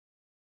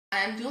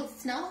I am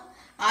Jyotsna.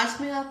 आज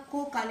मैं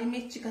आपको काली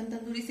मिर्च चिकन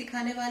तंदूरी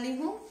सिखाने वाली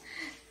हूँ।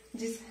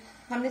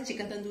 हमने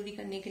चिकन तंदूरी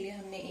करने के लिए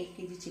हमने 1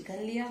 केजी चिकन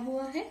लिया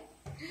हुआ है,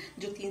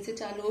 जो 3 से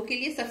 4 लोगों के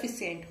लिए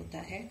सफिशिएंट होता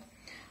है।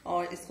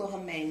 और इसको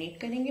हम मैरिनेट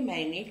करेंगे।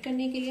 मैरिनेट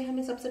करने के लिए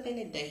हमें सबसे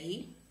पहले दही,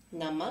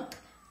 नमक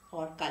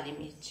और काली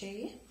मिर्च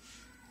चाहिए।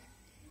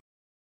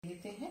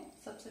 लेते हैं।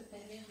 सबसे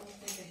पहले हम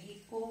अपने दही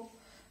को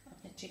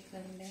अपने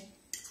चिकन में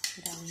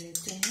डाल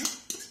लेते हैं।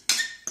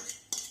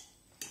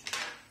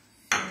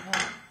 फिर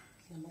हम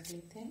नमक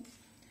लेते हैं।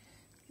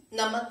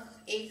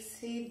 नमक 1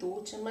 से 2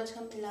 चम्मच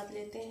हम मिला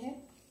लेते हैं।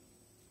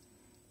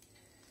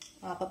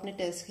 आप अपने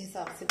टेस्ट के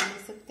हिसाब से भी ले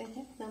सकते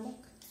हैं नमक।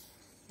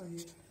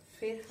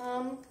 फिर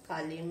हम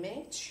काली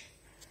मिर्च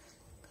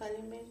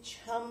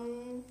हम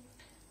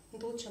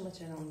 2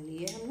 चम्मच अराउंड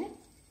लिए हमने।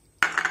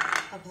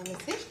 अब हम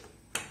इसे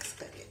मिक्स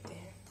कर लेते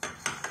हैं।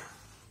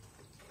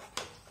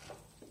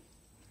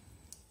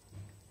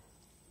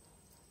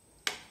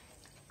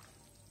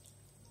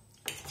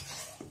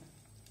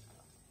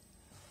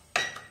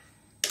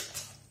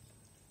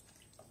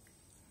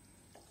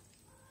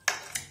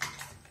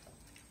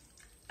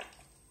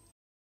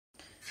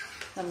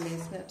 हमने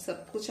इसमें अब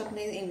सब कुछ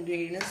अपने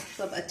इंग्रेडिएंट्स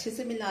सब अच्छे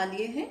से मिला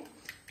लिए हैं।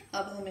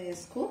 अब हमें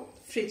इसको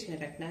फ्रिज में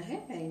रखना है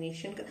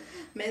मैरिनेशन का।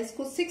 मैं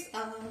इसको 6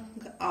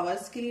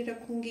 आवर्स के लिए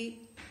रखूंगी,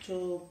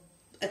 जो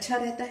अच्छा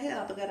रहता है।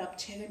 अगर आप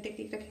 6 घंटे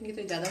के लिए रखेंगे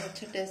तो ज़्यादा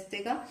अच्छा टेस्ट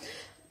देगा।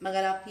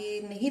 मगर आप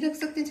ये नहीं रख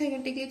सकते 6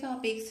 घंटे के लिए, तो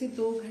आप 1 से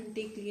 2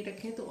 घंटे के लिए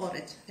रखें तो और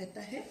अच्छा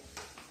रहता है।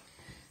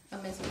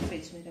 अब मैं इसको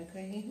फ्रिज में रख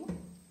रही हूँ।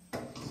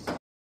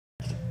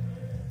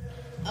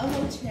 अब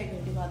हम 6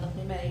 घंटे बाद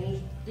अपने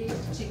मैरिनेटेड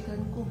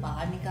चिकन को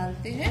बाहर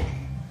निकालते हैं।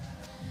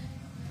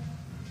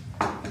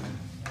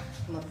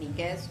 हम अपनी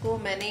गैस को,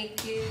 मैंने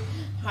एक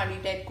हांडी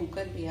टाइप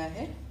कुकर लिया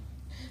है,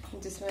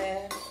 जिसमें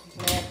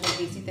मैं अपने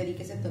देसी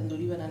तरीके से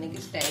तंदूरी बनाने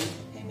की स्टाइल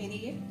है मेरी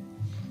ये।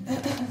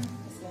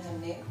 इसमें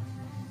हमने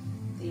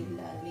तेल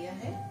डाल लिया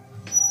है।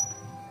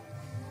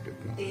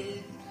 तेल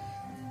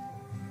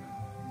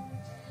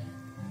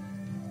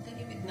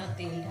करीब इतना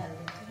तेल डाल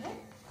देते हैं।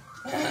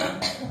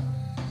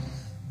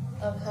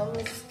 अब हम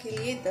इसके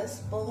लिए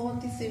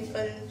बहुत ही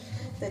सिंपल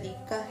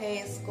तरीका है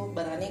इसको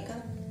बनाने का।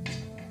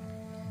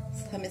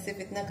 हमें सिर्फ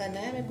इतना करना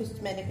है।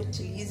 मैंने कुछ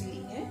चिलीज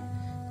ली है,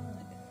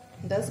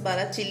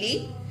 10-12 चिली।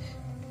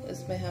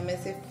 उसमें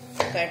हमें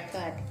सिर्फ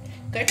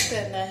कट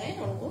करना है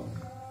उनको,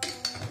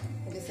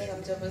 जिससे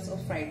हम जब इसको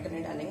फ्राई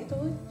करने डालेंगे तो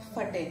वो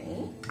फटे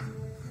नहीं।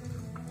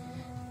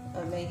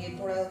 और मैं ये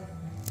थोड़ा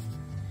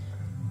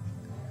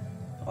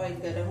ऑयल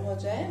गर्म हो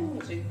जाए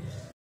मुझे।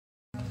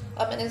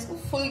 अब मैंने इसको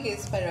फुल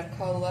गैस पर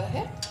रखा हुआ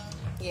है।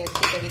 ये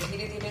अच्छी तरह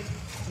धीरे धीरे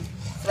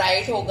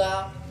फ्राइड होगा।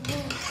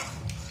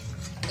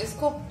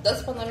 इसको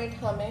 10-15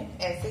 मिनट हमें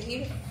ऐसे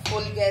ही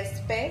फुल गैस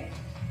पे,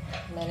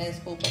 मैंने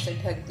इसको ऊपर से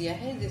ढक दिया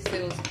है, जिससे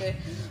उसके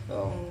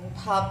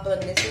भाप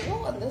बनने से वो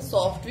अंदर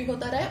सॉफ्ट भी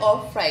होता रहे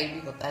और फ्राई भी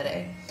होता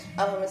रहे।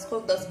 अब हम इसको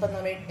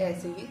 10-15 मिनट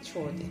ऐसे ही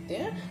छोड़ देते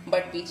हैं,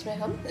 बट बीच में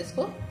हम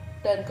इसको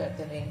टर्न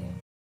करते रहेंगे।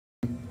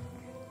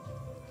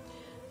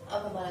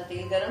 अब हमारा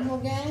तेल गरम हो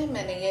गया है।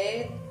 मैंने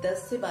ये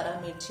 10 से 12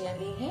 मिर्चियाँ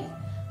ली हैं।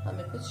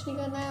 हमें कुछ नहीं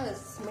करना है,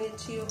 इस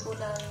मिर्चियों को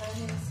डालना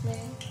है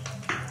इसमें।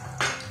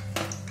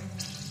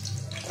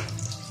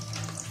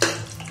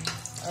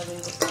 अब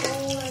इनको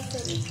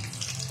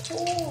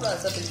थोड़ा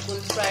सा बिल्कुल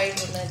फ्राइड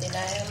होना देना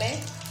है हमें।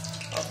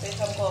 और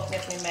फिर हमको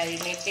अपने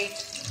मैरिनेटेड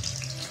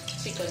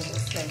चिकन को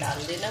इसमें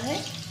डाल देना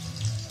है।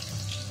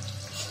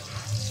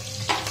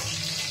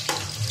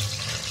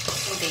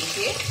 तो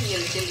देखिए ये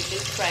लिटिल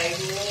फ्राइड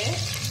हुए हैं।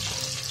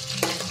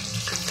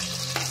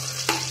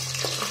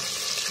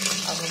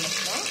 अब हम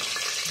अपना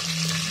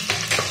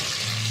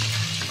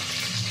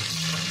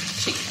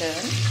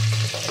चिकन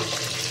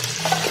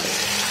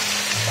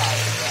डाल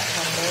दिया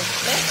हमने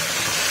इसमें।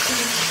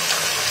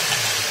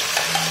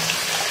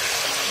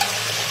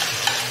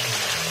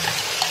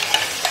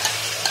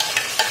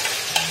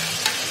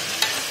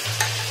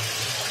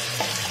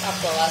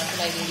 आपको आवाज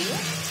सुनाई दे रही है?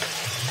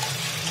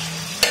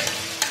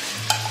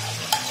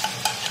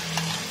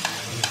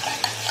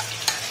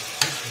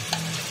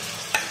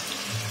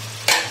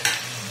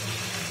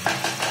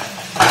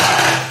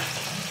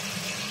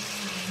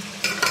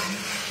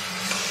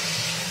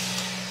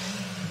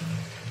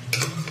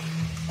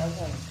 अब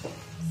हम इसको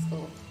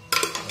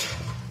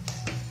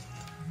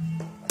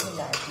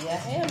मिला दिया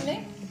है हमने।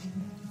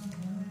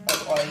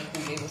 अब ऑयल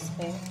पूरे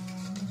उसमें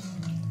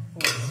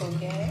मिक्स हो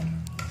गया है।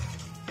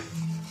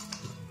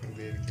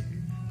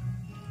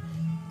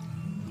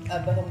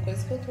 अब हमको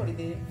इसको थोड़ी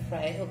देर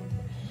फ्राई हो,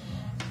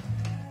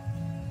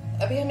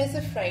 अभी हम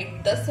इसे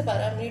फ्राइड 10 से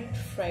 12 मिनट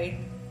फ्राइड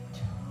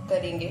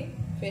करेंगे।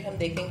 फिर हम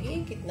देखेंगे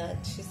कितना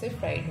अच्छे से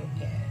फ्राइड हो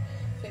गया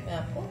है। फिर मैं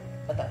आपको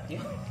बताती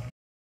हूँ।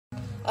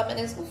 अब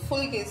मैंने इसको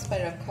फुल गैस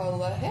पर रखा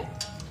हुआ है।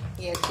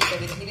 ये अच्छी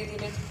तरह धीरे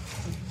धीरे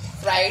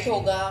फ्राइड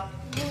होगा।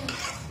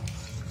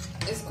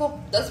 इसको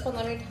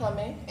 10-15 मिनट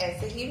हमें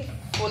ऐसे ही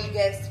फुल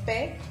गैस पे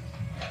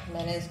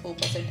मैंने इसको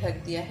ऊपर से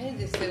ढक दिया है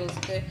जिससे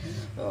उसके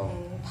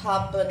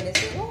भाप बनने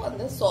से वो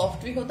अंदर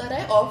सॉफ्ट भी होता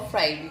रहे और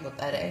फ्राई भी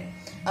होता रहे।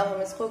 अब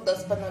हम इसको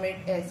 10-15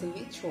 मिनट ऐसे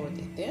ही छोड़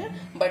देते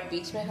हैं, बट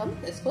बीच में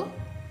हम इसको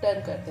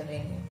टर्न करते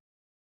रहेंगे।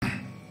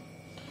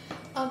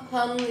 अब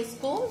हम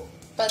इसको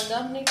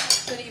 15 मिनट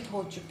करीब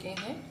हो चुके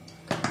हैं।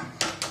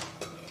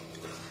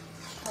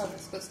 हम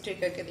इसको स्टिर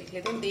करके देख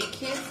लेते हैं।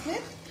 देखिए इसमें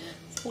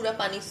पूरा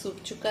पानी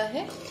सूख चुका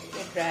है,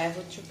 ये ड्राई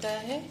हो चुका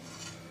है,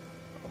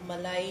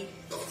 मलाई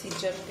सी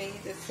जम गई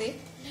जैसे,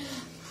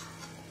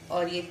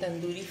 और ये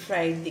तंदूरी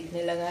फ्राइड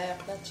दिखने लगा है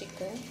अपना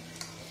चिकन।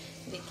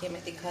 देखिए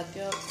मैं दिखाती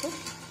हूँ आपको,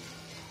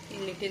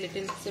 ये लिटिल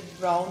लिटिल से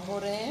ब्राउन हो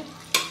रहे हैं।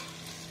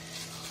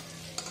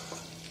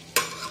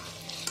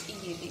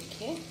 ये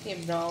देखिए ये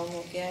ब्राउन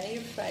हो गया है, ये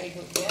फ्राइड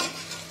हो गया है।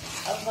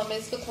 अब हमें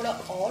इसको थोड़ा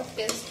और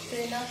टेस्ट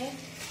देना है,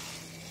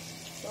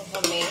 तो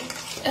हमें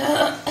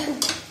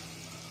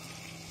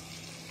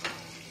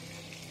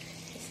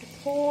इसमें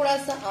थोड़ा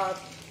सा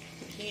आप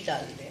घी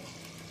डाल दें।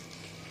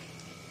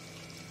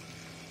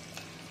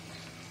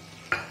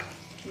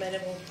 मैंने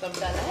बहुत कम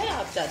डाला है,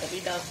 आप ज़्यादा भी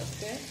डाल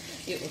सकते हैं।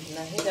 ये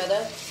उतना ही ज़्यादा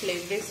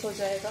फ्लेवरलेस हो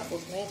जाएगा,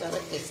 उतना ही ज़्यादा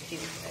टेस्टी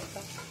हो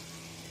जाएगा।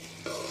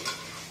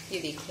 ये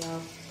देखिए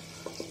आप,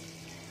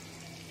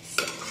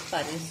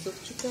 पानी सूख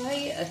चुका है,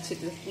 ये अच्छी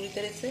तरह पूरी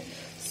तरह से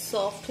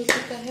सॉफ्ट हो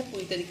चुका है,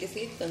 पूरी तरीके से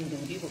ये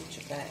तंदूरी हो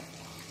चुका है।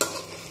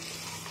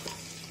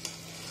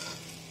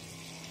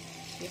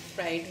 ये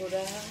फ्राइड हो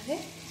रहा है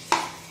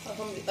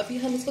और अभी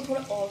हम इसको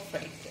थोड़ा और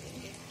फ्राइड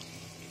करेंगे।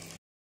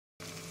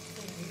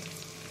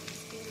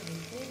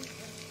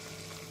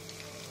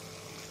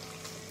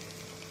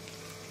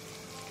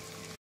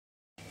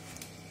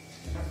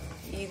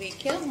 ये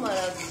देखिए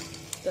हमारा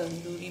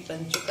तंदूरी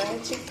बन चुका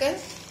है चिकन।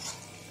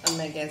 अब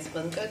मैं गैस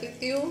बंद कर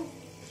देती हूँ,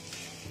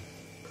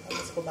 अब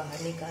इसको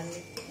बाहर निकाल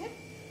लेते हैं।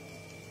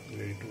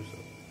 Ready to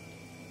serve.